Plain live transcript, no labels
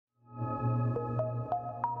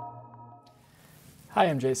Hi,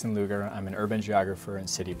 I'm Jason Luger. I'm an urban geographer and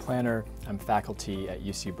city planner. I'm faculty at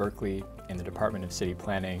UC Berkeley in the Department of City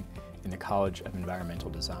Planning in the College of Environmental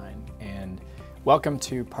Design. And welcome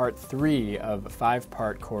to part 3 of a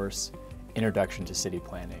 5-part course, Introduction to City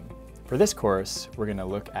Planning. For this course, we're going to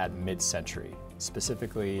look at mid-century,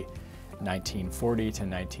 specifically 1940 to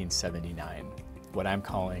 1979, what I'm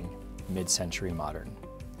calling mid-century modern.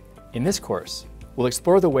 In this course, we'll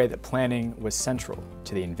explore the way that planning was central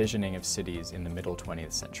to the envisioning of cities in the middle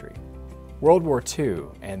 20th century. World War II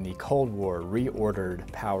and the Cold War reordered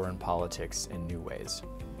power and politics in new ways.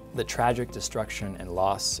 The tragic destruction and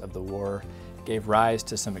loss of the war gave rise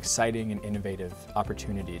to some exciting and innovative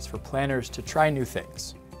opportunities for planners to try new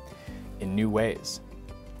things in new ways.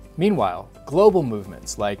 Meanwhile, global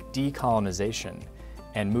movements like decolonization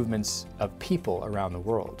and movements of people around the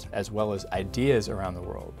world, as well as ideas around the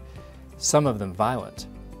world, some of them violent,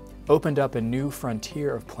 opened up a new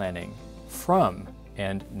frontier of planning from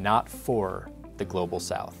and not for the global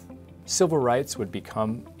South. Civil rights would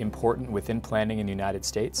become important within planning in the United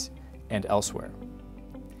States and elsewhere.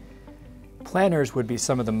 Planners would be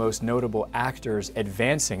some of the most notable actors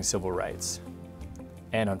advancing civil rights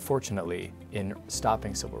and, unfortunately, in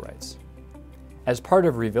stopping civil rights. As part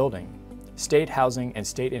of rebuilding, state housing and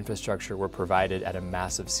state infrastructure were provided at a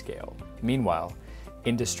massive scale. Meanwhile,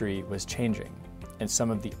 industry was changing, and some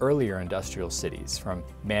of the earlier industrial cities, from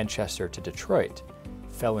Manchester to Detroit,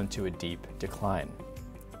 fell into a deep decline.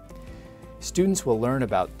 Students will learn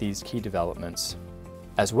about these key developments,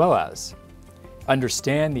 as well as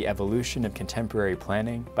understand the evolution of contemporary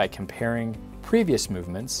planning by comparing previous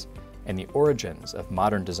movements and the origins of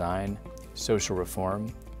modern design, social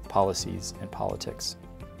reform, policies, and politics.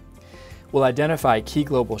 We'll identify key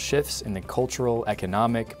global shifts in the cultural,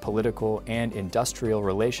 economic, political, and industrial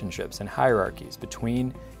relationships and hierarchies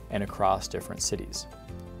between and across different cities.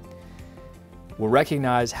 We'll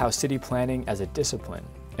recognize how city planning as a discipline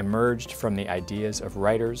emerged from the ideas of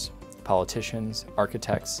writers, politicians,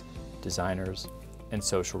 architects, designers, and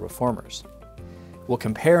social reformers. We'll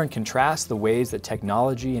compare and contrast the ways that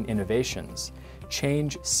technology and innovations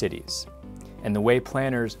change cities and the way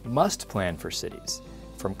planners must plan for cities,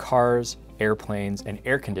 from cars, airplanes, and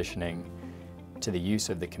air conditioning to the use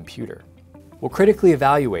of the computer. We'll critically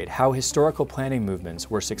evaluate how historical planning movements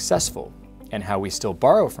were successful and how we still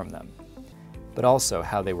borrow from them, but also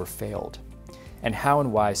how they were failed, and how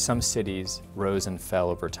and why some cities rose and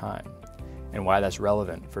fell over time, and why that's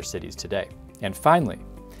relevant for cities today. And finally,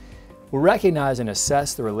 we'll recognize and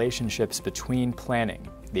assess the relationships between planning,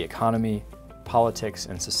 the economy, politics,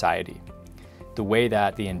 and society, the way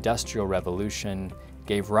that the Industrial Revolution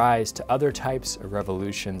gave rise to other types of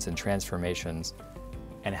revolutions and transformations,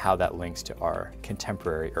 and how that links to our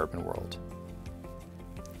contemporary urban world.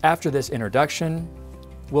 After this introduction,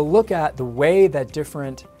 we'll look at the way that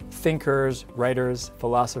different thinkers, writers,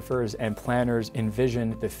 philosophers, and planners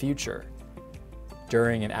envisioned the future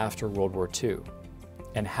during and after World War II,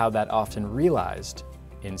 and how that often realized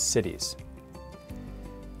in cities.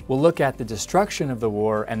 We'll look at the destruction of the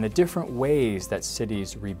war and the different ways that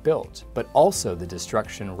cities rebuilt, but also the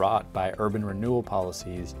destruction wrought by urban renewal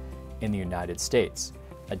policies in the United States,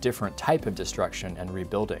 a different type of destruction and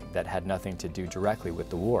rebuilding that had nothing to do directly with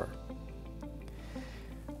the war.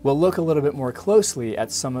 We'll look a little bit more closely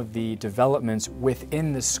at some of the developments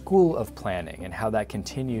within the School of Planning and how that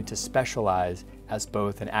continued to specialize as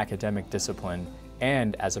both an academic discipline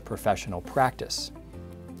and as a professional practice.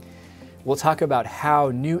 We'll talk about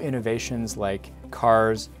how new innovations like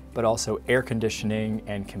cars, but also air conditioning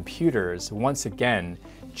and computers once again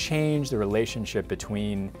change the relationship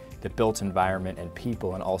between the built environment and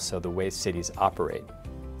people, and also the way cities operate.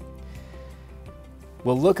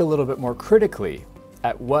 We'll look a little bit more critically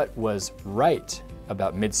at what was right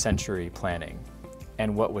about mid-century planning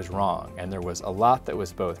and what was wrong, and there was a lot that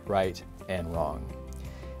was both right and wrong.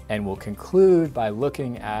 And we'll conclude by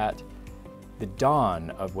looking at the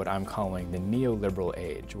dawn of what I'm calling the neoliberal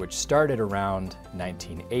age, which started around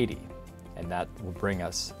 1980, and that will bring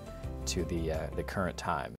us to the current time.